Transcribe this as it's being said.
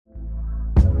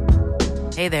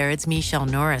Hey there, it's Michelle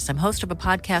Norris. I'm host of a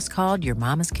podcast called Your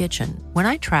Mama's Kitchen. When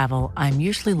I travel, I'm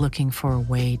usually looking for a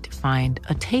way to find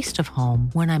a taste of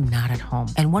home when I'm not at home.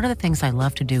 And one of the things I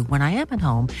love to do when I am at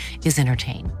home is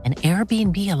entertain. And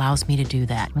Airbnb allows me to do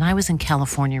that. When I was in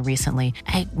California recently,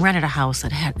 I rented a house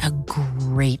that had a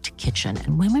great kitchen.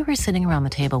 And when we were sitting around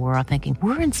the table, we were all thinking,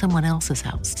 we're in someone else's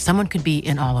house. Someone could be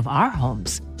in all of our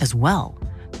homes as well.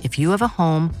 If you have a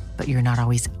home, but you're not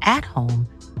always at home,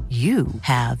 you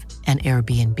have an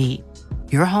Airbnb.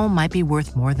 Your home might be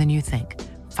worth more than you think.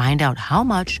 Find out how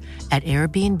much at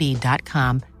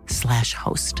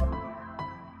airbnb.com/host.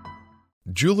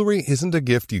 Jewelry isn't a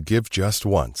gift you give just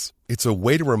once. It's a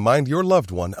way to remind your loved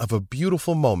one of a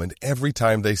beautiful moment every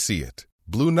time they see it.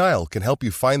 Blue Nile can help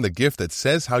you find the gift that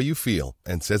says how you feel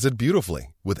and says it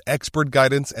beautifully, with expert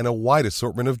guidance and a wide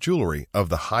assortment of jewelry of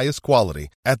the highest quality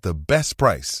at the best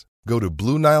price. Go to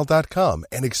BlueNile.com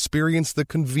and experience the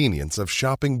convenience of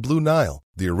shopping Blue Nile,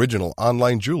 the original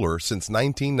online jeweler since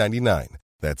 1999.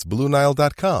 That's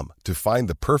BlueNile.com to find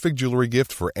the perfect jewelry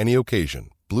gift for any occasion.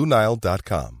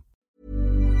 BlueNile.com.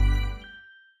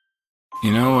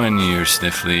 You know when you're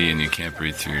sniffly and you can't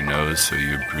breathe through your nose, so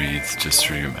you breathe just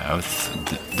through your mouth?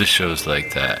 This show's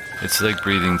like that. It's like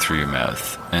breathing through your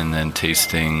mouth and then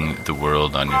tasting the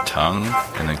world on your tongue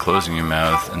and then closing your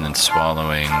mouth and then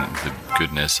swallowing the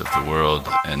goodness of the world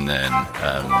and then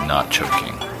not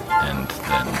choking and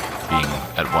then being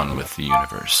at one with the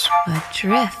universe.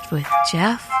 Adrift with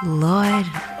Jeff Lloyd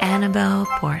and Annabelle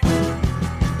Porton.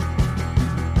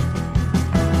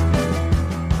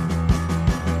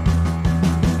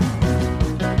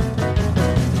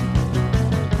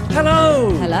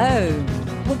 Hello! Hello.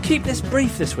 We'll keep this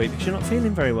brief this week because you're not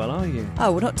feeling very well, are you?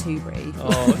 Oh, well, not too brief.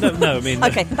 Oh, no, I mean...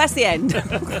 Okay, that's the end.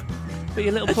 But you're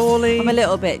a little poorly? I'm a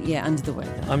little bit, under the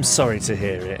weather. I'm sorry to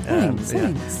hear it.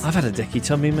 Thanks. I've had a dicky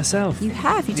tummy myself. You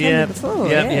have? You told me before.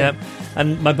 Yeah.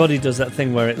 And my body does that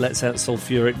thing where it lets out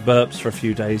sulfuric burps for a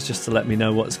few days just to let me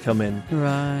know what's coming.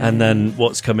 Right. And then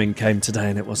what's coming came today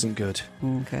and it wasn't good.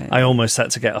 Okay. I almost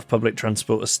had to get off public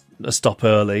transport a stop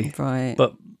early. Right.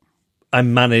 But I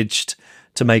managed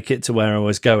to make it to where I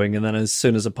was going, and then as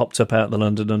soon as I popped up out the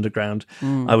London Underground,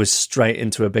 I was straight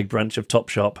into a big branch of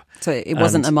Topshop. So it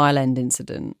wasn't a Mile End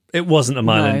incident? It wasn't a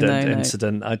Mile End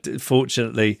incident.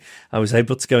 Fortunately, I was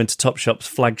able to go into Topshop's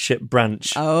flagship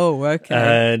branch. Oh,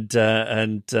 okay.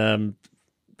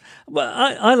 Well,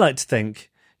 I like to think,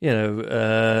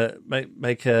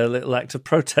 make a little act of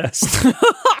protest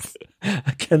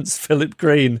against Philip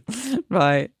Green.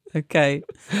 Right. Okay.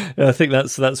 I think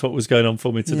that's what was going on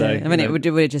for me today. Yeah. I mean, it would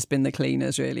have just been the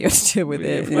cleaners really to deal with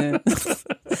it. Yeah.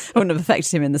 Wouldn't have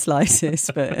affected him in the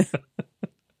slightest, but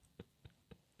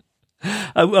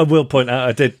I will point out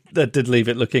I did leave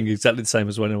it looking exactly the same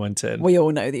as when I went in. We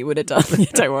all know that you would have done.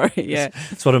 Don't worry. Yeah,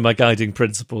 it's one of my guiding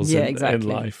principles in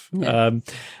life.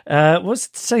 Yeah. What's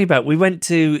to say about? We went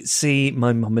to see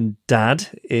my mum and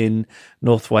dad in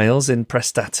North Wales in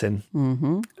Prestatyn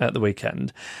at the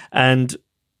weekend, and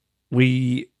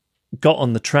we got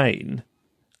on the train,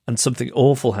 and something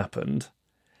awful happened.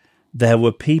 There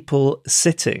were people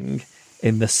sitting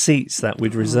in the seats that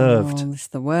we'd reserved. Oh, it's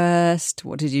the worst.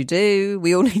 What did you do?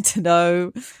 We all need to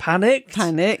know. Panic,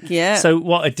 yeah. So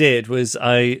what I did was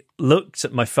I looked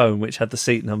at my phone, which had the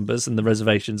seat numbers and the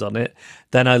reservations on it.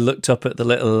 Then I looked up at the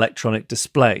little electronic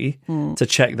display to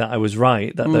check that I was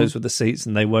right, that those were the seats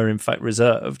and they were in fact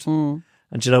reserved. And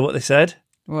do you know what they said?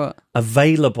 What?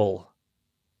 Available.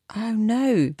 Oh,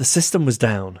 no. The system was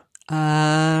down.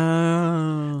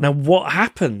 Oh. Now, what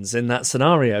happens in that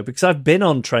scenario? Because I've been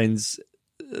on trains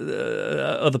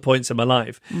other points in my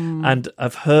life, and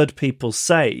I've heard people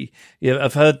say,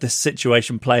 I've heard this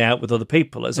situation play out with other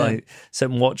people as I sit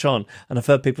and watch on, and I've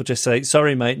heard people just say,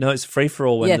 sorry, mate, no, it's free for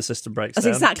all when the system breaks down.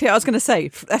 That's exactly what I was going to say.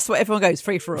 That's what everyone goes,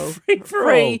 free for all.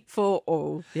 Free for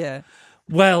all, yeah.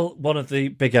 Well, one of the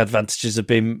big advantages of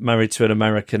being married to an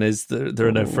American is that there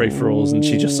are no free-for-alls, and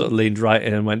she just sort of leaned right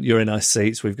in and went, you're in nice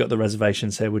seats, we've got the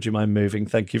reservations here, would you mind moving?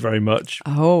 Thank you very much.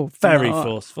 Oh, very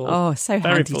forceful. Oh, so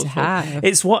very handy forceful. to have.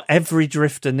 It's what every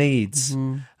drifter needs,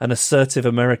 an assertive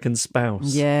American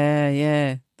spouse.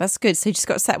 Yeah. That's good. So you just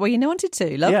got sat where you wanted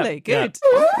to. Lovely. Good.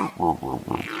 Yeah.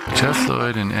 Jeff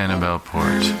Lloyd and Annabelle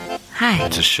Port. Hi.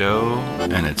 It's a show,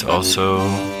 and it's also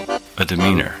a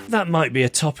demeanor. That might be a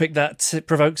topic that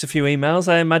provokes a few emails.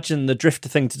 I imagine the drifter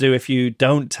thing to do if you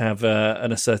don't have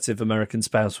an assertive American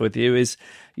spouse with you is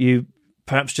you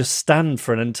perhaps just stand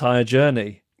for an entire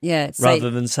journey. Yeah,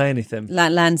 rather than say anything.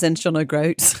 Land's End, John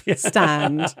O'Groat,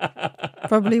 stand.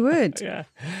 Probably would. Yeah.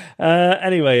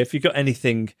 Anyway, if you've got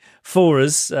anything for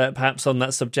us, perhaps on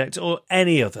that subject or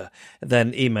any other,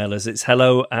 then email us. It's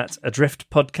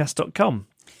hello@adriftpodcast.com.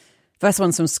 First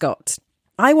one's from Scott.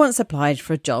 I once applied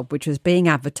for a job which was being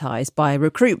advertised by a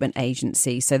recruitment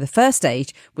agency. So the first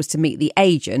stage was to meet the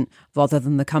agent rather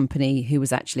than the company who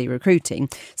was actually recruiting,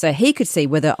 so he could see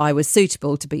whether I was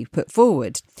suitable to be put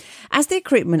forward. As the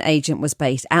recruitment agent was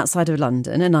based outside of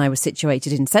London and I was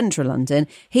situated in central London,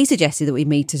 he suggested that we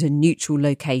meet at a neutral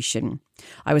location.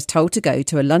 I was told to go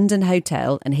to a London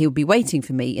hotel and he would be waiting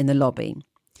for me in the lobby.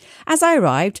 As I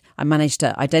arrived, I managed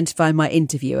to identify my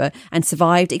interviewer and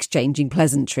survived exchanging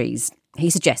pleasantries. He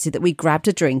suggested that we grabbed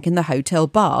a drink in the hotel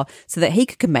bar so that he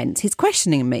could commence his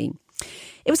questioning me.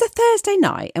 It was a Thursday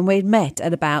night and we'd met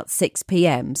at about 6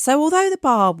 p.m, so although the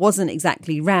bar wasn't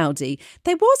exactly rowdy,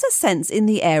 there was a sense in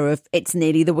the air of it's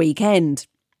nearly the weekend.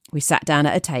 We sat down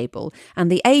at a table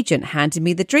and the agent handed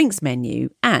me the drinks menu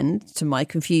and, to my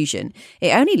confusion,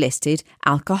 it only listed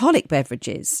alcoholic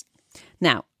beverages.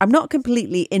 Now, I'm not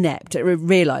completely inept at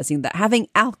realising that having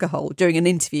alcohol during an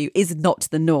interview is not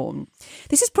the norm.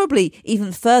 This is probably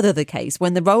even further the case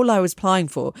when the role I was applying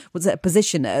for was at a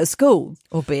position at a school,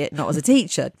 albeit not as a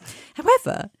teacher.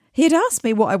 However, he had asked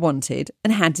me what I wanted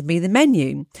and handed me the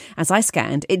menu. As I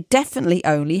scanned, it definitely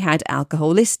only had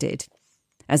alcohol listed.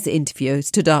 As the interviewer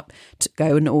stood up to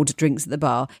go and order drinks at the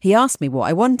bar, he asked me what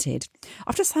I wanted.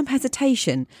 After some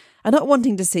hesitation, and not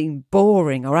wanting to seem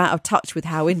boring or out of touch with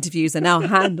how interviews are now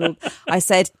handled, I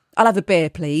said, "I'll have a beer,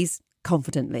 please,"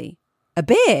 confidently. "A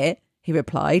beer?" he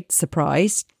replied,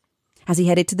 surprised. As he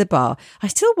headed to the bar, I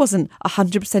still wasn't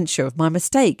 100% sure of my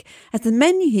mistake, as the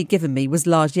menu he'd given me was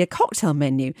largely a cocktail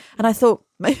menu, and I thought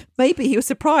maybe he was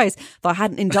surprised that I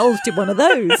hadn't indulged in one of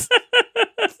those.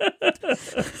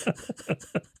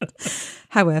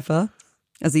 However,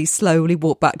 as he slowly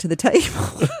walked back to the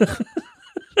table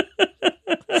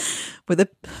with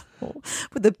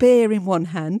a beer in one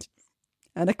hand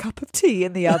and a cup of tea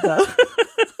in the other,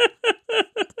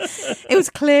 it was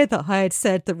clear that I had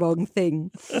said the wrong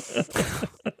thing.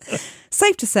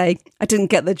 Safe to say, I didn't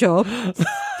get the job.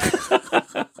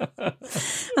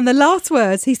 And the last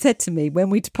words he said to me when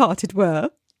we departed were,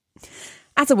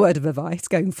 "As a word of advice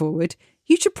going forward,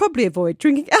 you should probably avoid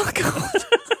drinking alcohol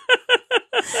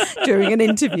during an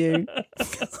interview."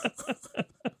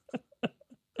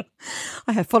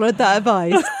 I have followed that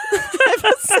advice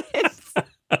ever since.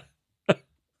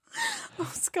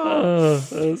 Oh, Scott. Oh,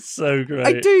 that's so great.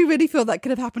 I do really feel that could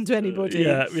have happened to anybody.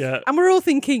 Yeah. And we're all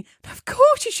thinking, of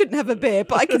course you shouldn't have a beer,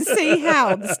 but I can see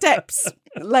how the steps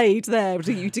laid there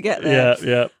for you to get there.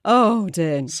 Yeah. Oh,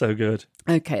 dear. So good.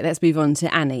 Okay, let's move on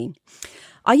to Annie.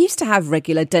 I used to have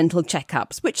regular dental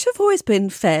checkups, which have always been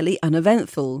fairly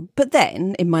uneventful. But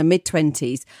then, in my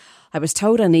mid-20s, I was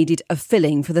told I needed a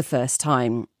filling for the first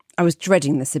time. I was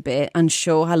dreading this a bit,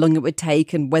 unsure how long it would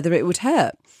take and whether it would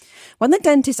hurt. When the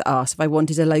dentist asked if I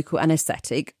wanted a local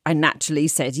anaesthetic, I naturally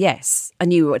said yes. I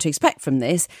knew what to expect from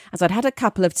this, as I'd had a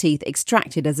couple of teeth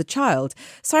extracted as a child,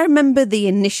 so I remember the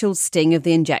initial sting of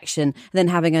the injection and then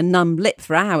having a numb lip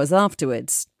for hours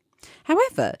afterwards.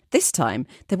 However, this time,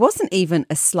 there wasn't even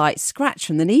a slight scratch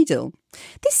from the needle.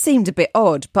 This seemed a bit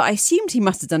odd, but I assumed he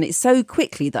must have done it so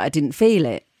quickly that I didn't feel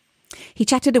it. He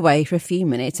chatted away for a few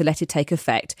minutes to let it take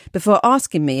effect before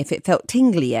asking me if it felt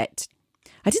tingly yet.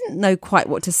 I didn't know quite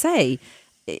what to say.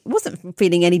 It wasn't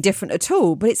feeling any different at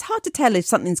all, but it's hard to tell if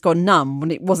something's gone numb when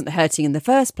it wasn't hurting in the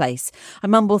first place. I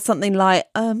mumbled something like,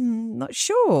 not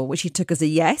sure, which he took as a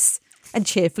yes, and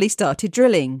cheerfully started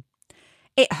drilling.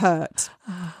 It hurt.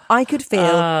 I could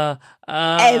feel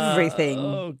everything.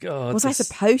 Oh, God. Was I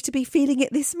supposed to be feeling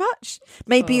it this much?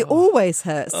 Maybe it always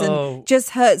hurts and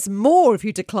just hurts more if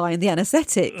you decline the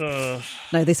anaesthetic.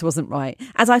 No, this wasn't right.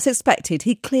 As I suspected,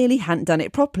 he clearly hadn't done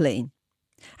it properly.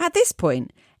 At this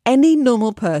point, any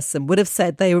normal person would have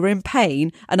said they were in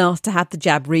pain and asked to have the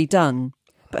jab redone.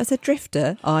 But as a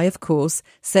drifter, I, of course,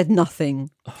 said nothing.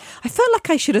 I felt like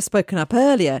I should have spoken up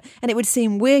earlier, and it would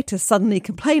seem weird to suddenly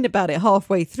complain about it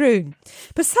halfway through.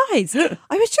 Besides, I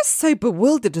was just so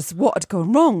bewildered as to what had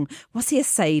gone wrong. Was he a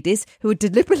sadist who had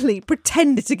deliberately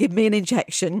pretended to give me an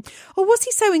injection? Or was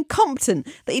he so incompetent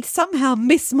that he'd somehow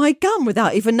missed my gum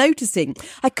without even noticing?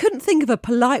 I couldn't think of a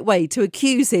polite way to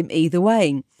accuse him either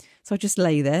way. So I just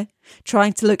lay there,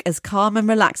 trying to look as calm and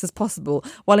relaxed as possible,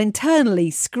 while internally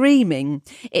screaming.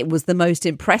 It was the most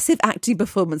impressive acting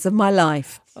performance of my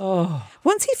life.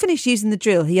 Once he finished using the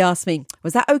drill, he asked me,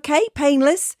 "Was that okay?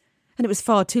 Painless?" And it was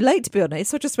far too late, to be honest,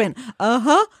 so I just went,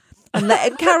 and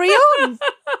let him carry on.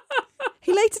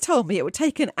 He later told me it would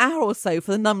take an hour or so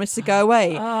for the numbness to go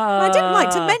away. And I didn't like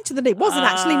to mention that it wasn't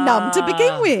actually numb to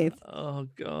begin with. Oh,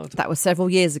 God. That was several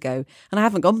years ago, and I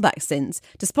haven't gone back since,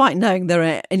 despite knowing there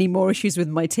are any more issues with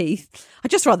my teeth.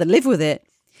 I'd just rather live with it.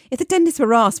 If the dentist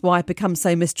were asked why I'd become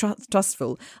so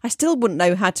mistrustful, I still wouldn't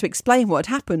know how to explain what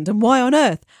had happened and why on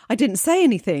earth I didn't say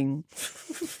anything.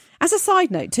 As a side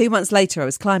note, 2 months later, I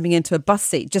was climbing into a bus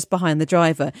seat just behind the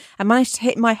driver and managed to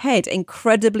hit my head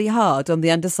incredibly hard on the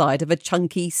underside of a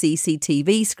chunky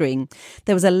CCTV screen.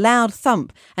 There was a loud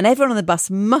thump and everyone on the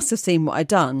bus must have seen what I'd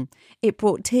done. It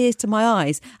brought tears to my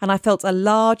eyes and I felt a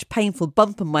large, painful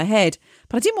bump on my head.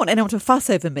 But I didn't want anyone to fuss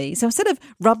over me, so instead of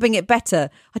rubbing it better,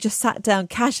 I just sat down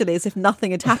casually as if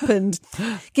nothing had happened.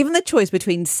 Given the choice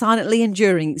between silently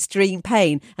enduring extreme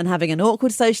pain and having an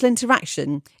awkward social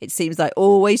interaction, it seems I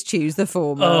always choose the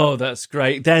former. Oh, that's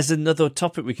great. There's another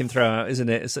topic we can throw out, isn't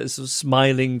it? It's sort of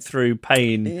smiling through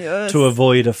pain to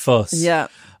avoid a fuss. Yeah.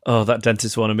 Oh, that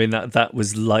dentist one. I mean, that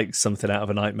was like something out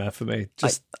of a nightmare for me.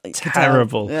 Just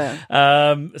terrible.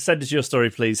 Yeah. Send us your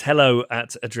story, please.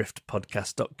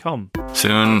 hello@adriftpodcast.com.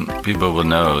 Soon people will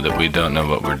know that we don't know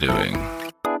what we're doing.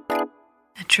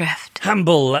 Adrift.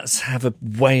 Hamble, let's have a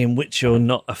way in which you're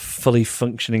not a fully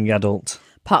functioning adult.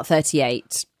 Part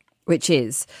 38, which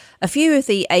is a few of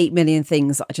the 8 million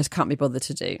things that I just can't be bothered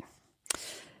to do.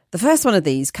 The first one of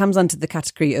these comes under the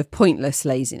category of pointless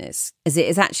laziness, as it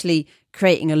is actually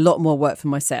creating a lot more work for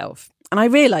myself. And I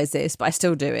realise this, but I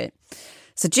still do it.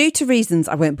 So due to reasons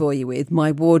I won't bore you with,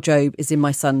 my wardrobe is in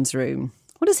my son's room.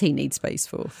 What does he need space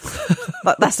for?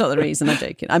 That's not the reason. I'm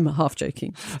joking. I'm half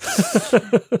joking.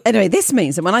 Anyway, this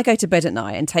means that when I go to bed at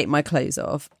night and take my clothes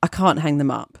off, I can't hang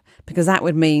them up because that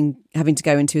would mean having to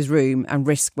go into his room and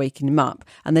risk waking him up.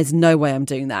 And there's no way I'm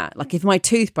doing that. Like if my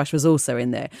toothbrush was also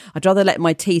in there, I'd rather let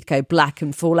my teeth go black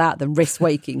and fall out than risk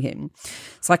waking him.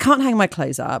 So I can't hang my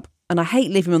clothes up. And I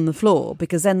hate leaving them on the floor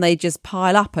because then they just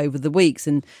pile up over the weeks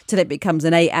until it becomes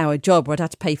an 8-hour job where I'd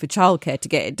have to pay for childcare to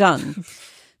get it done.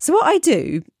 So what I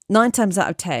do 9 times out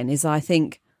of 10 is I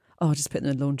think, I'll just put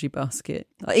them in a laundry basket.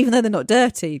 Like, even though they're not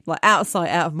dirty, like out of sight,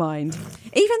 out of mind.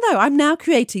 Even though I'm now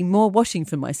creating more washing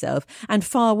for myself and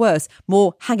far worse,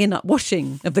 more hanging up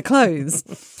washing of the clothes.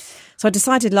 So I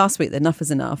decided last week that enough is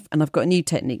enough and I've got a new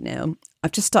technique now.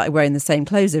 I've just started wearing the same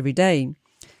clothes every day.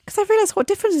 Because I realise what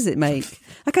difference does it make?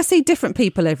 Like I see different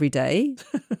people every day.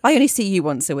 I only see you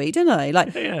once a week, don't I?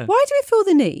 Like, yeah. Why do we feel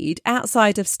the need,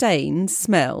 outside of stains,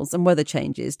 smells and weather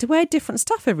changes, to wear different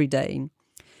stuff every day?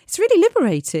 It's really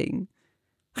liberating.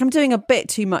 I'm doing a bit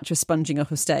too much of sponging off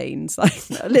of stains, like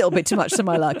a little bit too much to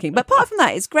my liking. But apart from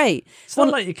that, it's great. It's not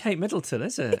like you're Kate Middleton,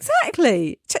 is it?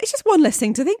 Exactly. It's just one less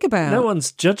thing to think about. No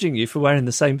one's judging you for wearing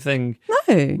the same thing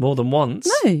more than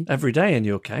once. No. Every day in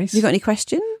your case. You got any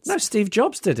questions? No, Steve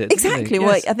Jobs did it. Exactly. Yes.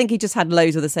 Well, I think he just had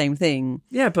loads of the same thing.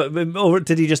 Yeah, but or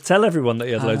did he just tell everyone that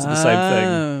he had loads of the same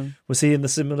thing? Was he in the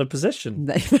similar position?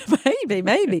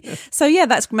 Maybe. So yeah,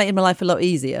 that's made my life a lot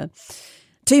easier.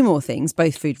 2 more things,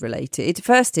 both food related.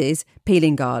 First is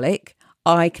peeling garlic.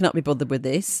 I cannot be bothered with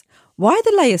this. Why are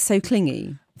the layers so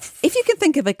clingy? If you can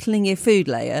think of a clingy food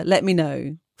layer, let me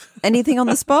know. Anything on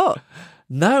the spot?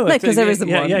 No, because there isn't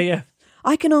one. Yeah.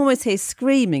 I can almost hear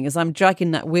screaming as I'm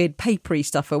dragging that weird papery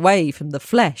stuff away from the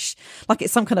flesh, like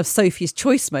it's some kind of Sophie's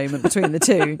Choice moment between the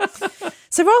two.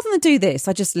 So rather than do this,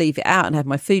 I just leave it out and have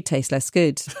my food taste less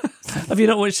good. Have you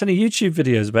not watched any YouTube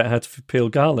videos about how to peel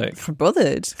garlic? I'm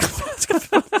bothered.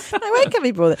 No way can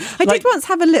be bothered. I did once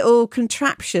have a little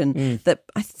contraption that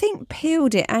I think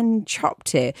peeled it and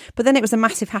chopped it, but then it was a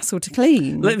massive hassle to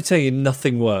clean. Let me tell you,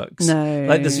 nothing works. No.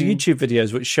 Like there's YouTube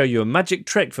videos which show you a magic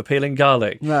trick for peeling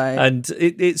garlic. Right. And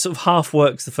it sort of half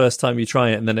works the first time you try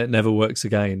it and then it never works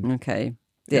again. Okay.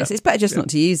 Yes, it's better just not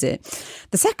to use it.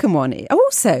 The second one,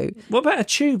 also... What about a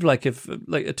tube, like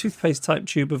a toothpaste type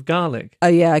tube of garlic? Oh,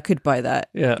 yeah, I could buy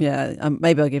that. Yeah.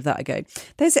 Maybe I'll give that a go.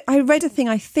 I read a thing,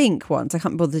 I think, once, I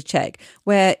can't bother to check,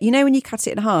 where, you know when you cut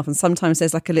it in half and sometimes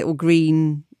there's like a little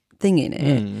green thing in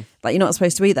it? Like you're not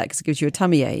supposed to eat that because it gives you a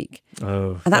tummy ache.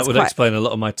 Oh, and that would explain a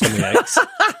lot of my tummy aches.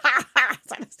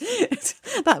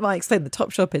 That might explain the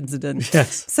Topshop incident.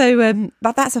 Yes. So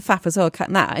but that's a faff as well,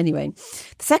 cutting that. Anyway,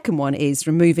 the second one is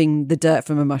removing the dirt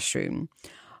from a mushroom.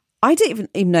 I didn't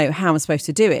even know how I'm supposed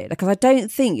to do it because I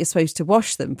don't think you're supposed to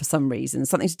wash them for some reason.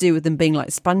 Something to do with them being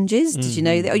like sponges. Did you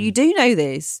know that? Oh, you do know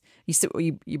this.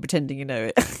 You're pretending you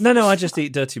know it. No, I just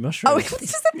eat dirty mushrooms. Oh,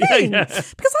 this is the thing. Yeah.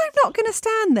 Because I'm not going to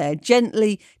stand there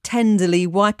gently, tenderly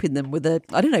wiping them with a,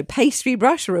 I don't know, pastry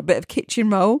brush or a bit of kitchen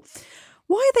roll.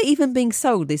 Why are they even being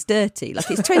sold this dirty?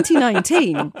 Like it's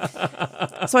 2019.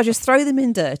 So I just throw them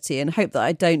in dirty and hope that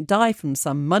I don't die from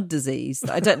some mud disease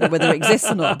that I don't know whether it exists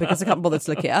or not because I can't bother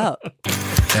to look it up.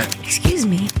 Excuse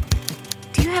me,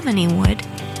 do you have any wood?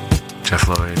 Jeff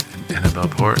Lloyd and Annabelle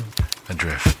Port,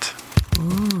 Adrift.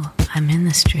 Ooh, I'm in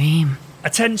the stream.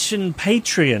 Attention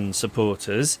Patreon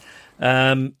supporters.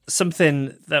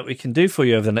 Something that we can do for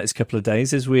you over the next couple of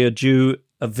days is we are due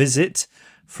a visit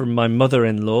from my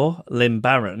mother-in-law, Lynn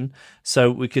Barron.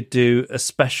 So we could do a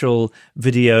special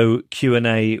video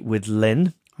Q&A with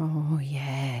Lynn. Oh,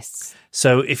 yes.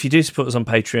 So if you do support us on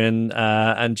Patreon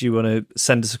and you want to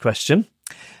send us a question,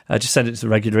 just send it to the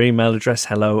regular email address,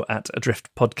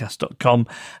 hello@adriftpodcast.com,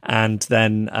 and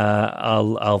then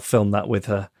I'll film that with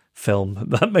her film.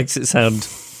 That makes it sound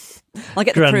I'll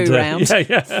get grander. The crew round.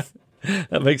 Yeah.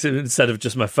 That makes it, instead of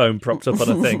just my phone propped up on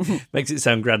a thing, makes it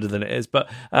sound grander than it is.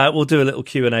 But we'll do a little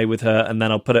Q&A with her, and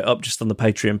then I'll put it up just on the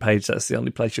Patreon page. That's the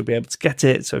only place you'll be able to get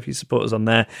it. So if you support us on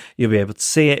there, you'll be able to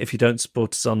see it. If you don't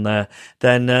support us on there,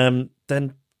 then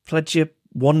pledge your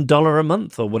 $1 a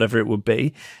month or whatever it would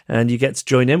be, and you get to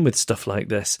join in with stuff like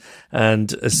this.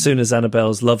 And as soon as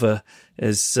Annabelle's lover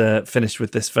is finished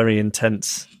with this very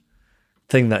intense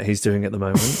thing that he's doing at the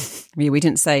moment. Yeah, we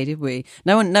didn't say, did we?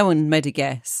 No one made a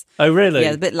guess. Oh, really?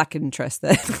 Yeah, a bit lack of interest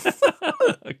there.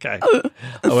 Okay.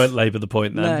 I won't labour the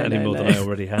point then any more than I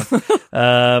already have.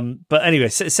 But anyway,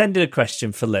 send in a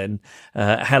question for Lynn,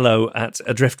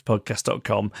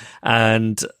 hello@adriftpodcast.com,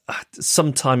 and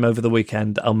sometime over the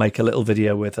weekend I'll make a little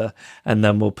video with her, and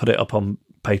then we'll put it up on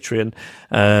Patreon,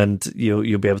 and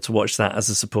you'll be able to watch that as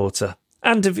a supporter.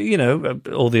 And, if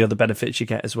all the other benefits you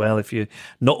get as well. If you're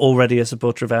not already a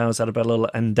supporter of ours, Annabelle will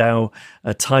endow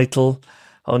a title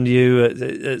on you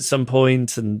at some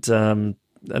point, and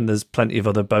there's plenty of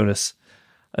other bonus.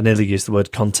 I nearly used the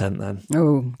word content then.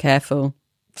 Oh, careful.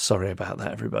 Sorry about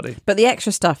that, everybody. But the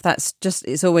extra stuff,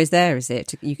 it's always there, is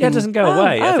it? It doesn't go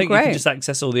away. I think great. You can just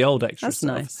access all the old extra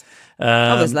stuff. That's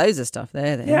nice. There's loads of stuff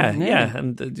there then. Yeah,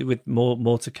 and with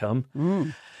more to come.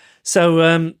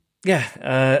 So,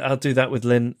 I'll do that with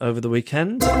Lynn over the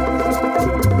weekend.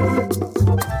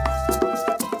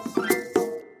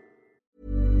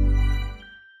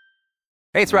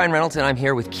 Hey, it's Ryan Reynolds, and I'm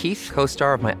here with Keith,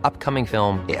 co-star of my upcoming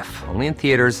film, If, only in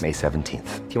theaters May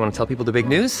 17th. Do you want to tell people the big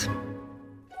news?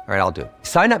 All right, I'll do it.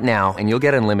 Sign up now and you'll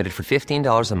get unlimited for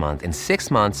 $15 a month and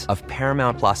 6 months of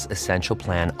Paramount Plus Essential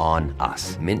Plan on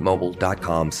us.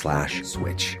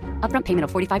 MintMobile.com/switch. Upfront payment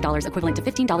of $45 equivalent to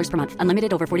 $15 per month.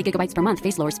 Unlimited over 40 gigabytes per month.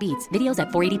 Face lower speeds. Videos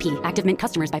at 480p. Active Mint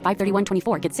customers by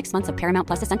 531.24 get 6 months of Paramount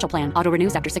Plus Essential Plan. Auto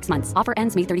renews after 6 months. Offer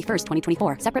ends May 31st,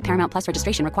 2024. Separate Paramount Plus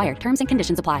registration required. Terms and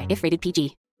conditions apply if rated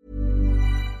PG.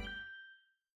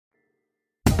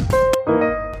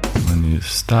 When you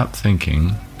stop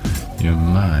thinking, your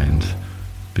mind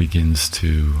begins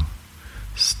to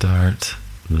start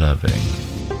loving.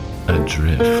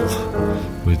 Adrift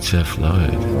with Jeff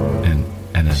Lloyd and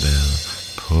Annabelle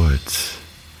Port.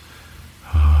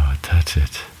 Oh, touch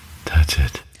it.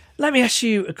 Let me ask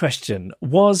you a question.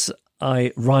 Was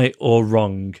I right or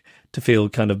wrong to feel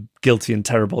kind of guilty and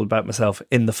terrible about myself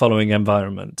in the following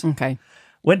environment? Okay.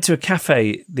 Went to a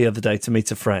cafe the other day to meet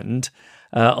a friend.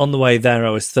 On the way there, I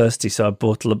was thirsty, so I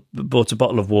bought a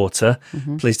bottle of water.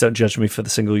 Mm-hmm. Please don't judge me for the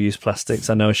single-use plastics.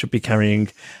 I know I should be carrying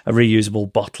a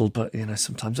reusable bottle, but,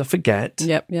 sometimes I forget.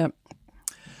 Yep.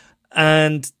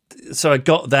 And so I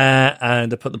got there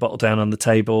and I put the bottle down on the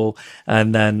table,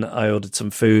 and then I ordered some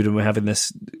food, and we're having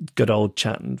this good old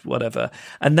chat and whatever.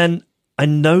 And then I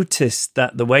noticed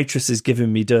that the waitress is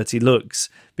giving me dirty looks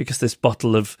because this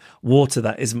bottle of water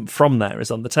that isn't from there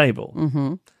is on the table.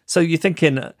 Mm-hmm. So you're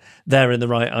thinking they're in the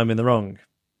right, I'm in the wrong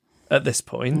at this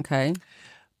point. Okay.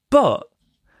 But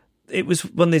it was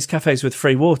one of these cafes with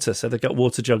free water, so they've got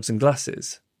water jugs and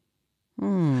glasses.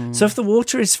 So if the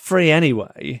water is free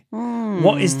anyway,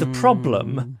 what is the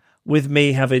problem with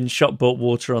me having shop-bought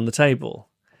water on the table?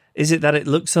 Is it that it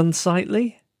looks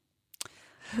unsightly?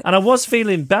 And I was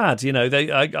feeling bad,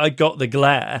 I got the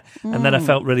glare, and then I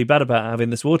felt really bad about having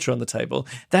this water on the table.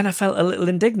 Then I felt a little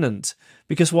indignant,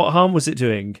 because what harm was it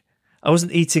doing? I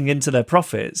wasn't eating into their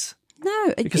profits.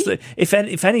 No. Because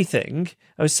if anything,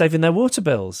 I was saving their water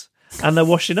bills, and they're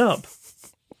washing up.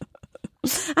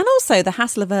 And also the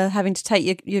hassle of her having to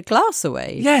take your glass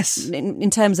away. Yes. In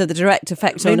terms of the direct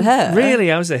effect on her.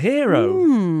 Really, I was a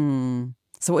hero.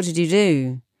 So what did you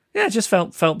do? Yeah, I just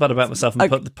felt bad about myself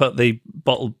and put the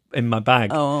bottle in my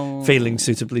bag, feeling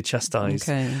suitably chastised.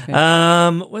 Okay.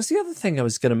 What's the other thing I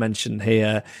was going to mention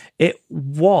here? It's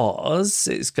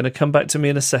going to come back to me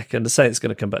in a second. I say it's going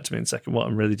to come back to me in a second. What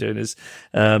I'm really doing is,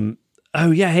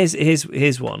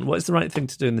 here's one. What is the right thing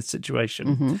to do in this situation?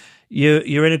 Mm-hmm.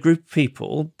 You're in a group of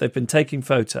people. They've been taking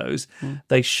photos.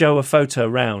 They show a photo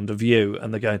round of you,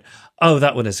 and they're going, "Oh,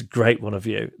 that one is a great one of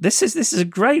you. This is a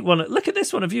great one. Look at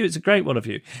this one of you. It's a great one of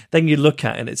you." Then you look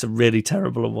at it, and it's a really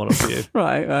terrible one of you.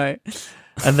 Right.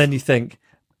 And then you think,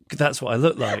 that's what I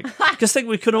look like. Because I think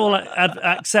we can all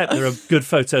accept there are good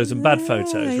photos and bad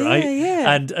photos, right?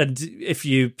 Yeah. And if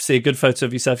you see a good photo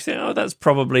of yourself, you think, oh, that's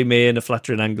probably me in a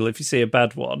flattering angle. If you see a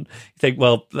bad one, you think,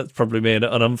 well, that's probably me in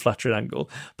an unflattering angle.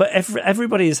 But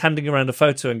everybody is handing around a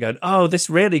photo and going, oh, this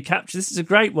is a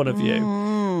great one of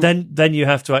you. Then you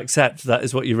have to accept that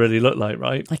is what you really look like,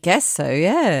 right? I guess so,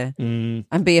 yeah. And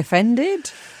be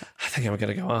offended? I think I'm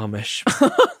going to go Amish.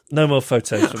 No more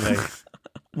photos for me.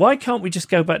 Why can't we just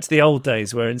go back to the old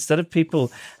days where instead of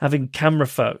people having camera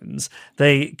phones,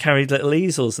 they carried little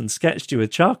easels and sketched you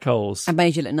with charcoals? And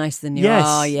made you look nicer than you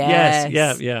are.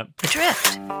 Yes. Yeah.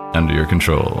 Adrift Under your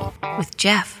control. with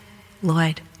Jeff,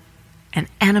 Lloyd, and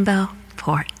Annabelle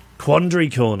Port. Quandary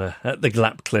Corner at the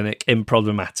GLAP Clinic in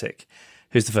Problematic.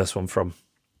 Who's the first one from?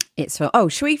 It's for, oh,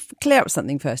 should we clear up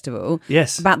something first of all?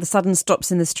 Yes. About the sudden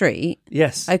stops in the street?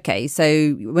 Yes. Okay,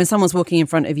 so when someone's walking in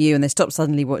front of you and they stop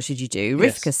suddenly, what should you do?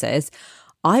 Yes. Rivka says,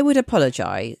 I would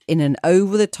apologise in an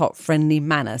over-the-top friendly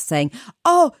manner, saying,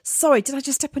 oh, sorry, did I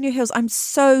just step on your heels? I'm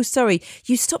so sorry.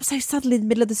 You stopped so suddenly in the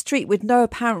middle of the street with no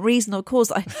apparent reason or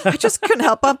cause. I just couldn't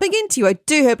help bumping into you. I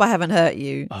do hope I haven't hurt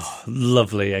you. Oh,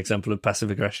 lovely example of passive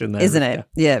aggression there. Isn't it?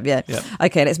 Yeah.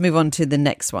 Okay, let's move on to the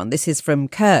next one. This is from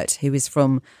Kurt, who is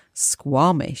from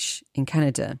Squamish in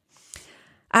Canada.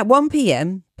 At 1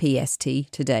 p.m.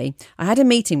 PST today, I had a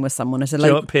meeting with someone at a Do you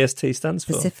know local what PST stands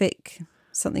for? Pacific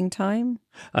something time.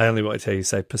 I only wanted to hear you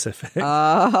say Pacific. Oh,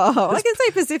 I can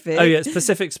say Pacific. Oh, yeah,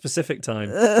 it's Pacific time.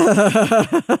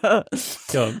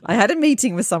 Go on. I had a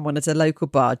meeting with someone at a local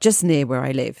bar just near where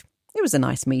I live. It was a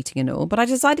nice meeting and all, but I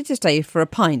decided to stay for a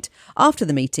pint after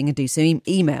the meeting and do some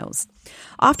emails.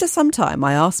 After some time,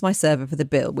 I asked my server for the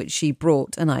bill, which she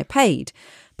brought, and I paid.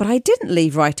 But I didn't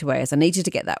leave right away as I needed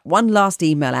to get that one last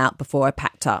email out before I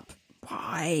packed up.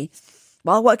 Why?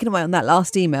 While working away on that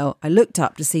last email, I looked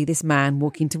up to see this man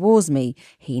walking towards me.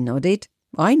 He nodded.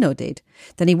 I nodded.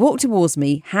 Then he walked towards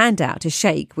me, hand out to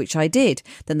shake, which I did.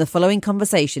 Then the following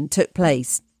conversation took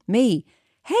place. Me.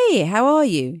 Hey, how are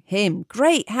you? Him.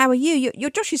 Great, how are you?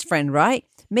 You're Josh's friend, right?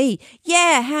 Me.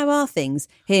 Yeah, how are things?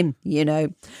 Him. You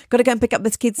know. Got to go and pick up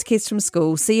this kids from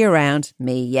school. See you around.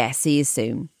 Me. Yeah, see you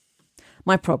soon.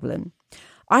 My problem.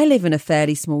 I live in a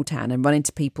fairly small town and run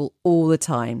into people all the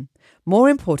time. More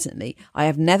importantly, I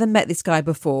have never met this guy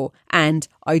before and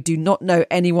I do not know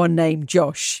anyone named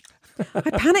Josh. I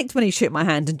panicked when he shook my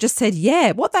hand and just said,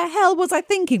 yeah, what the hell was I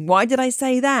thinking? Why did I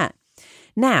say that?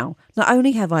 Now, not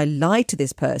only have I lied to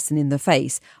this person in the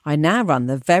face, I now run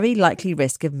the very likely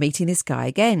risk of meeting this guy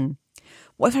again.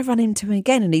 What if I run into him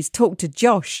again and he's talked to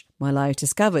Josh? My lie is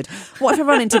discovered. What if I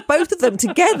run into both of them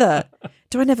together?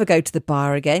 Do I never go to the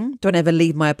bar again? Do I never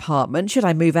leave my apartment? Should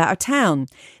I move out of town?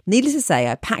 Needless to say,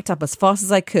 I packed up as fast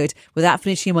as I could without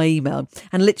finishing my email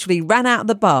and literally ran out of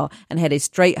the bar and headed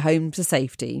straight home to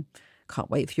safety.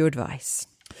 Can't wait for your advice.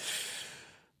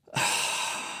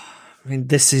 I mean,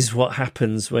 this is what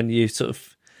happens when you sort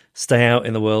of stay out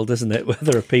in the world, isn't it? Where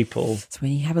there are people. It's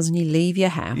when it happens when you leave your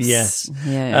house. Yes.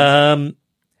 Yeah.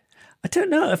 I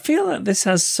don't know. I feel like this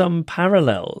has some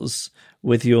parallels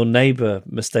with your neighbour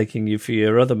mistaking you for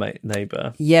your other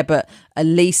neighbour. Yeah, but at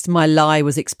least my lie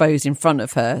was exposed in front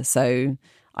of her, so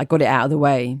I got it out of the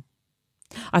way.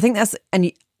 I think that's... And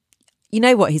you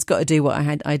know what? He's got to do what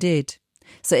I did.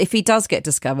 So if he does get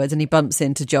discovered and he bumps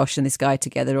into Josh and this guy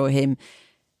together or him,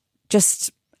 just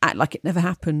act like it never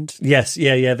happened. Yes,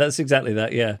 yeah, that's exactly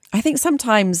that, yeah. I think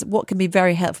sometimes what can be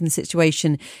very helpful in the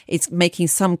situation is making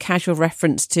some casual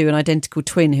reference to an identical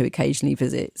twin who occasionally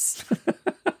visits.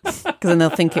 Because then they'll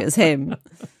think it was him.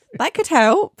 That could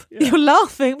help. Yeah. You're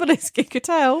laughing, but it could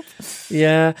help.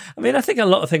 Yeah. I mean, I think a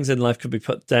lot of things in life could be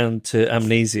put down to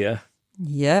amnesia.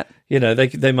 Yeah. You know,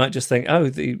 they might just think, oh,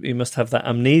 you must have that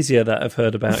amnesia that I've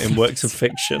heard about in works of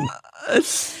fiction.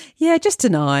 Yeah, just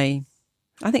deny.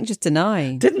 I think just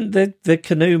deny. Didn't the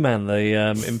canoe man, the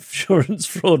insurance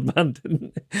fraud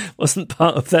man, wasn't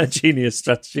part of their genius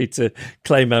strategy to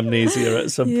claim amnesia at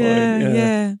some point?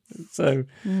 Yeah. So,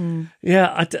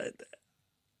 yeah,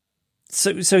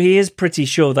 so he is pretty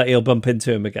sure that he'll bump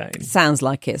into him again. Sounds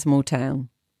like it. Small town.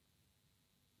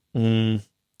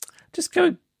 Just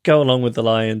go along with the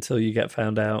lie until you get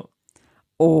found out.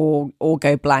 Or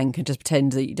go blank and just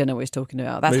pretend that you don't know what he's talking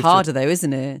about. That's harder though,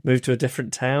 isn't it? Move to a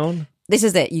different town. This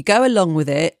is it. You go along with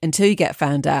it until you get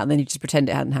found out, and then you just pretend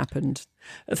it hadn't happened.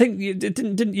 I think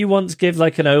didn't you once give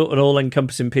like an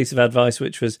all-encompassing piece of advice,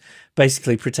 which was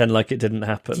basically pretend like it didn't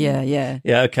happen? Yeah.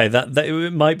 Okay, that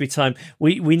it might be time.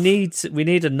 We need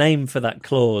a name for that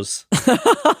clause,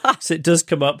 so it does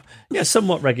come up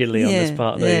somewhat regularly on this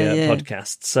part of the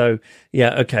podcast. So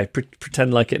okay,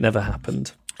 pretend like it never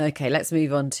happened. Okay, let's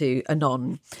move on to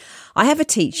Anon. I have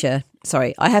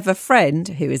a friend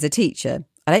who is a teacher.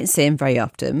 I don't see him very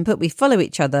often, but we follow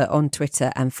each other on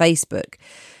Twitter and Facebook.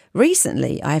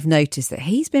 Recently, I have noticed that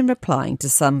he's been replying to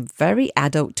some very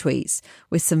adult tweets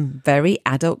with some very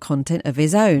adult content of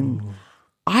his own. Ooh.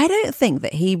 I don't think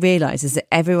that he realises that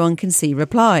everyone can see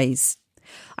replies.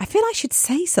 I feel I should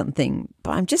say something,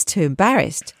 but I'm just too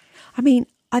embarrassed. I mean,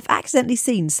 I've accidentally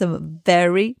seen some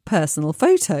very personal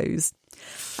photos.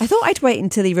 I thought I'd wait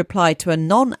until he replied to a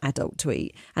non-adult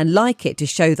tweet and like it to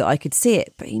show that I could see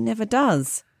it, but he never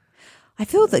does. I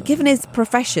feel that given his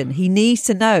profession, he needs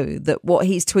to know that what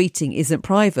he's tweeting isn't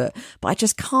private, but I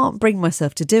just can't bring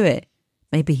myself to do it.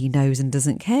 Maybe he knows and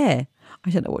doesn't care. I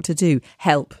don't know what to do.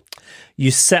 Help. You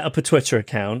set up a Twitter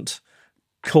account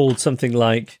called something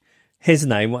like his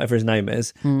name, whatever his name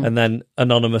is, and then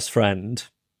anonymous friend.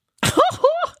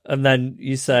 And then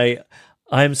you say,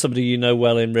 I am somebody you know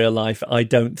well in real life. I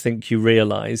don't think you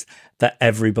realise that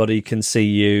everybody can see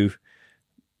you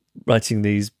writing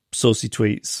these saucy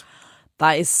tweets.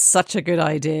 That is such a good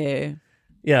idea.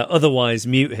 Yeah, otherwise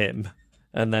mute him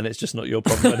and then it's just not your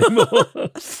problem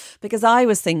anymore. Because I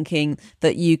was thinking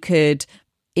that you could,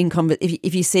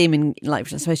 if you see him in,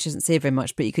 like, I suppose she doesn't see it very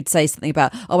much, but you could say something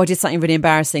about, I did something really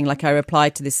embarrassing, like I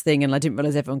replied to this thing and I didn't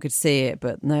realise everyone could see it,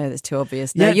 but no, that's too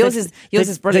obvious. No, yours is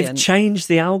brilliant. They've changed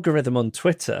the algorithm on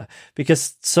Twitter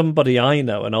because somebody I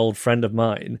know, an old friend of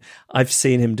mine, I've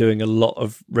seen him doing a lot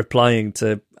of replying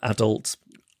to adult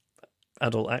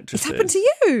actresses. It's happened to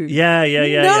you? Yeah.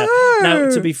 No. Now,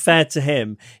 to be fair to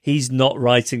him, he's not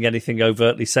writing anything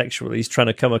overtly sexual. He's trying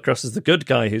to come across as the good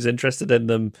guy who's interested in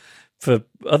them for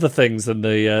other things than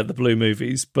the Blue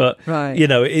movies. But, right. You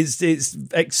know, it's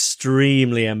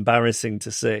extremely embarrassing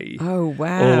to see. Oh,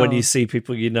 wow. Or when you see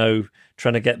people, you know,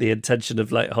 trying to get the attention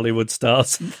of like Hollywood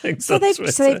stars and things. So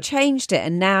they've changed it,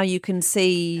 and now you can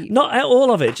see not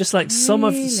all of it, just like some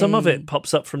Really? of it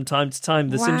pops up from time to time.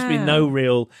 There seems to be no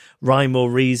real rhyme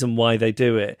or reason why they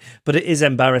do it, but it is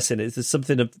embarrassing. There's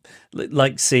something of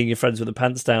like seeing your friends with the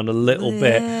pants down a little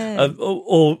bit,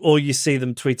 or you see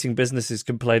them tweeting businesses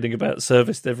complaining about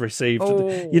service they've received,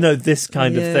 you know, this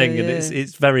kind of thing, and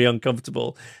it's very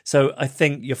uncomfortable. So I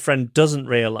think your friend doesn't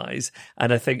realise,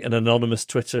 and I think an anonymous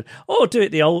Twitter, do it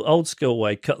the old school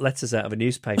way, cut letters out of a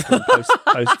newspaper and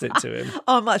post it to him.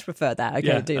 I much prefer that.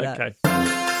 Okay, do that. Okay.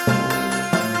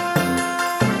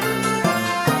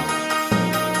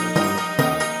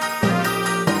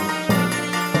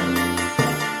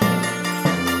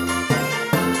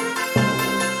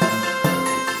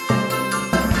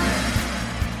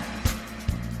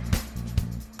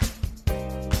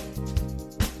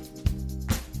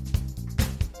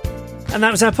 And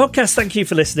that was our podcast. Thank you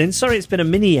for listening. Sorry it's been a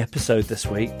mini episode this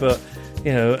week, but,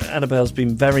 you know, Annabelle's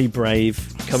been very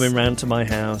brave coming round to my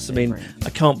house. I mean, I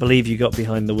can't believe you got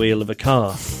behind the wheel of a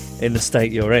car in the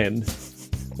state you're in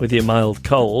with your mild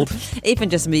cold. Even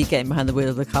just me getting behind the wheel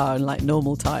of a car in, like,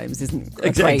 normal times isn't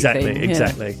a great thing.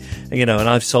 Exactly. And, you know, and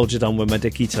I've soldiered on with my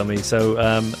dicky tummy, so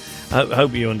I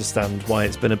hope you understand why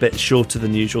it's been a bit shorter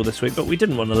than usual this week, but we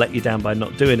didn't want to let you down by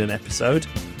not doing an episode.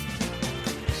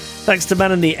 Thanks to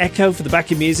Man and the Echo for the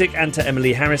backing music and to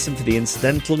Emily Harrison for the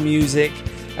incidental music.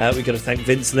 We've got to thank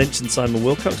Vince Lynch and Simon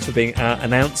Wilcox for being our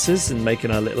announcers and making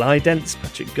our little idents.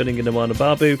 Patrick Gunning and Awana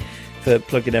Babu for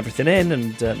plugging everything in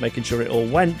and making sure it all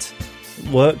worked,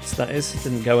 that is. It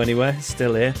didn't go anywhere, it's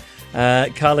still here.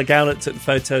 Carla Gowlett took the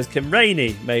photos. Kim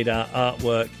Rainey made our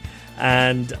artwork.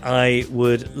 And I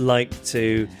would like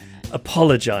to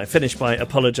finish by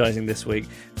apologising this week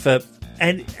for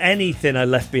anything I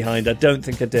left behind. I don't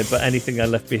think I did, but anything I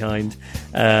left behind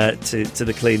to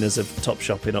the cleaners of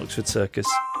Topshop in Oxford Circus.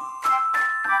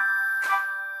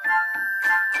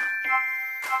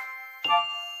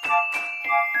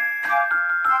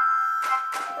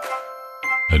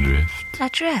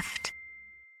 Adrift.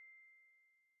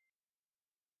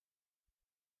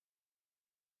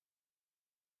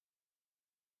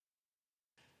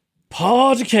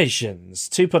 Podcations.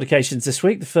 2 podcations this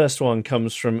week. The first one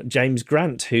comes from James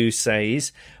Grant, who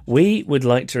says, we would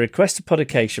like to request a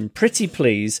podcation, pretty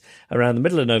please, around the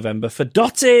middle of November for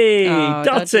Dottie!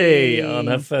 Dottie! On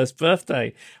her first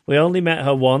birthday. We only met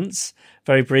her once,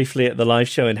 very briefly at the live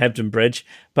show in Hebden Bridge,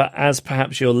 but as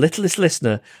perhaps your littlest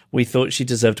listener, we thought she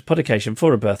deserved a podcation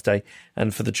for her birthday,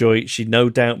 and for the joy she no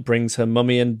doubt brings her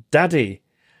mummy and daddy.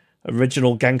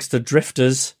 Original gangster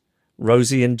drifters,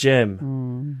 Rosie and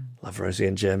Jim. Love Rosie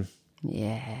and Jim.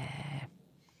 Yeah.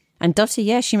 And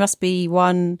Dottie, she must be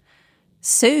one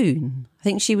soon. I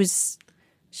think she was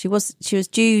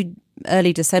due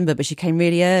early December, but she came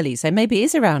really early, so maybe it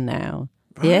is around now.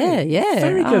 Right. Yeah.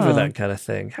 Very good with that kind of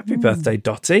thing. Happy birthday,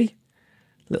 Dottie.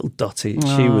 Little Dottie.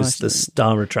 She was the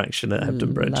star attraction at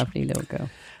Hebden Bridge. Lovely little girl.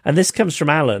 And this comes from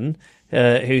Alan,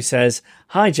 who says,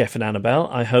 "Hi, Jeff and Annabelle.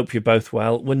 I hope you're both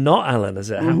well." We're not Alan, as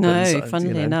it happens. No,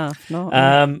 funnily enough,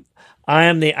 not. I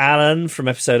am the Alan from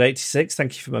episode 86.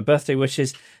 Thank you for my birthday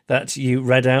wishes that you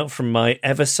read out from my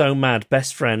ever so mad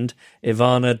best friend,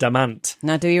 Ivana Damant.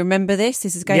 Now, do you remember this?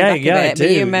 This is going back a bit. I do.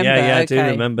 You remember? I do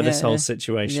remember this whole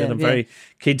situation. I'm very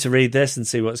keen to read this and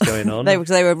see what's going on. They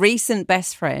were recent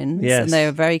best friends, and they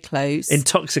were very close.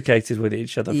 Intoxicated with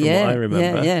each other, from what I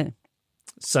remember. Yeah.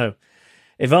 So,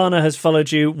 Ivana has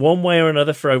followed you one way or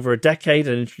another for over a decade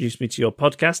and introduced me to your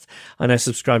podcast. I now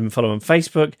subscribe and follow on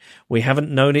Facebook. We haven't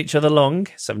known each other long,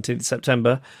 17th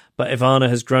September, but Ivana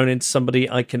has grown into somebody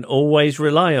I can always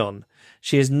rely on.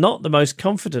 She is not the most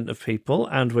confident of people,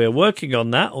 and we're working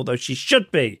on that, although she should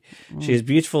be. She is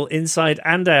beautiful inside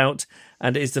and out,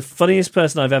 and is the funniest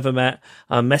person I've ever met.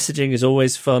 Our messaging is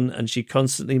always fun, and she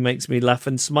constantly makes me laugh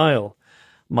and smile.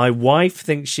 My wife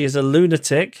thinks she is a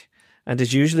lunatic and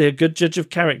is usually a good judge of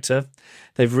character.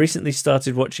 They've recently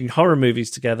started watching horror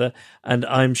movies together, and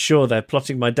I'm sure they're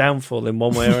plotting my downfall in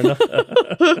one way or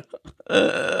another.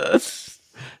 I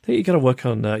think you've got to work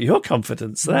on your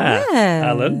confidence there,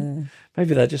 Alan.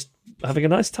 Maybe they're just having a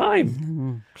nice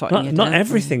time. Not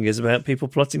everything is about people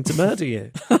plotting to murder you.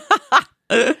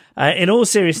 In all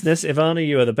seriousness, Ivana,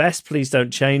 you are the best. Please don't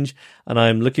change, and I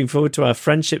am looking forward to our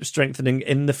friendship strengthening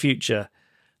in the future.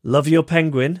 Love your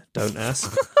penguin. Don't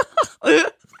ask.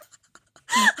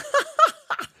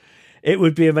 It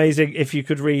would be amazing if you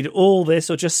could read all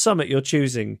this or just some at your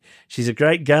choosing. She's a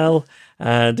great gal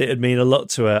and it would mean a lot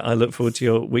to her. I look forward to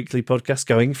your weekly podcast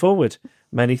going forward.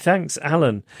 Many thanks,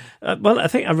 Alan. Well, I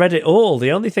think I read it all.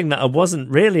 The only thing that I wasn't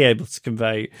really able to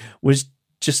convey was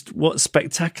just what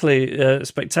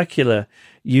spectacular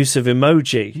use of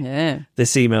emoji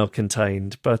this email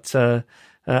contained. But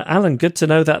Alan, good to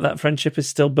know that friendship is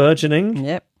still burgeoning.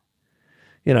 Yep.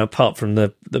 You know, apart from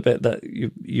the bit that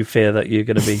you fear that you're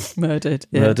going to be murdered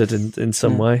in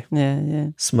some way. Yeah.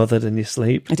 Smothered in your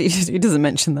sleep. He doesn't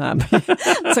mention that.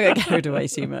 So I get carried away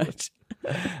too much.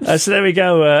 So there we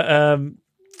go.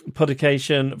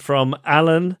 Podication from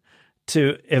Alan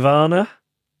to Ivana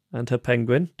and her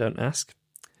penguin, don't ask.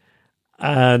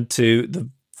 And to the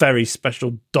very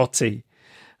special Dottie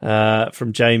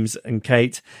from James and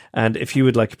Kate. And if you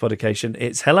would like a podication,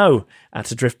 it's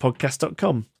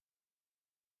hello@adriftpodcast.com.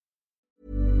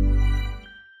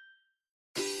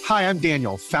 Hi, I'm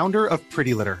Daniel, founder of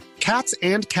Pretty Litter. Cats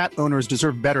and cat owners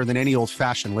deserve better than any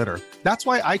old-fashioned litter. That's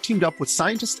why I teamed up with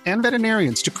scientists and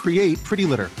veterinarians to create Pretty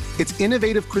Litter. Its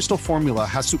innovative crystal formula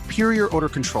has superior odor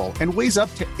control and weighs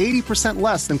up to 80%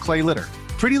 less than clay litter.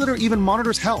 Pretty Litter even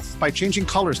monitors health by changing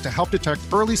colors to help detect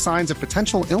early signs of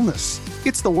potential illness.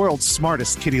 It's the world's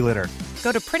smartest kitty litter.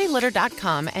 Go to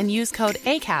prettylitter.com and use code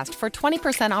ACAST for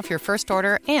 20% off your first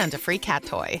order and a free cat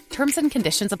toy. Terms and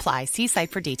conditions apply. See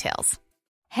site for details.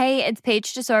 Hey, it's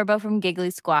Paige DeSorbo from Giggly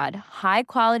Squad. High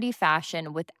quality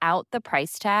fashion without the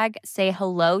price tag. Say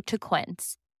hello to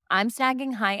Quince. I'm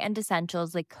snagging high-end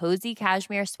essentials like cozy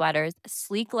cashmere sweaters,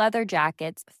 sleek leather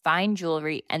jackets, fine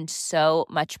jewelry, and so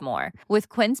much more. With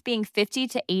Quince being 50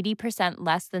 to 80%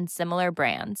 less than similar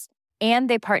brands. And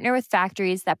they partner with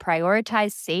factories that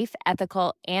prioritize safe,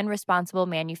 ethical, and responsible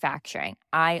manufacturing.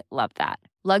 I love that.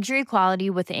 Luxury quality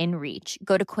within reach.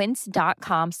 Go to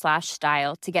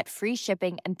quince.com/style to get free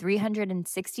shipping and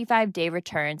 365-day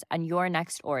returns on your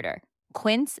next order.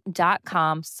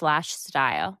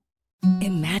 Quince.com/style.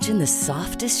 Imagine the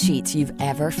softest sheets you've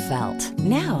ever felt.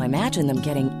 Now imagine them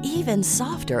getting even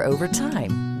softer over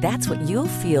time. That's what you'll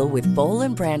feel with Boll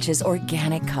 & Branch's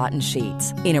organic cotton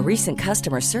sheets. In a recent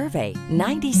customer survey,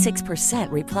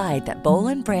 96% replied that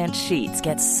Boll & Branch sheets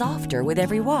get softer with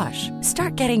every wash.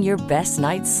 Start getting your best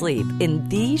night's sleep in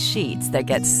these sheets that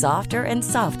get softer and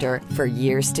softer for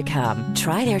years to come.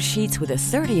 Try their sheets with a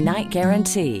 30-night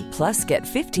guarantee. Plus, get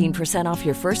 15% off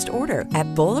your first order at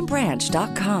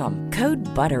bollandbranch.com. Code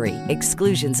BUTTERY.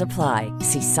 Exclusions apply.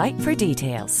 See site for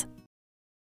details.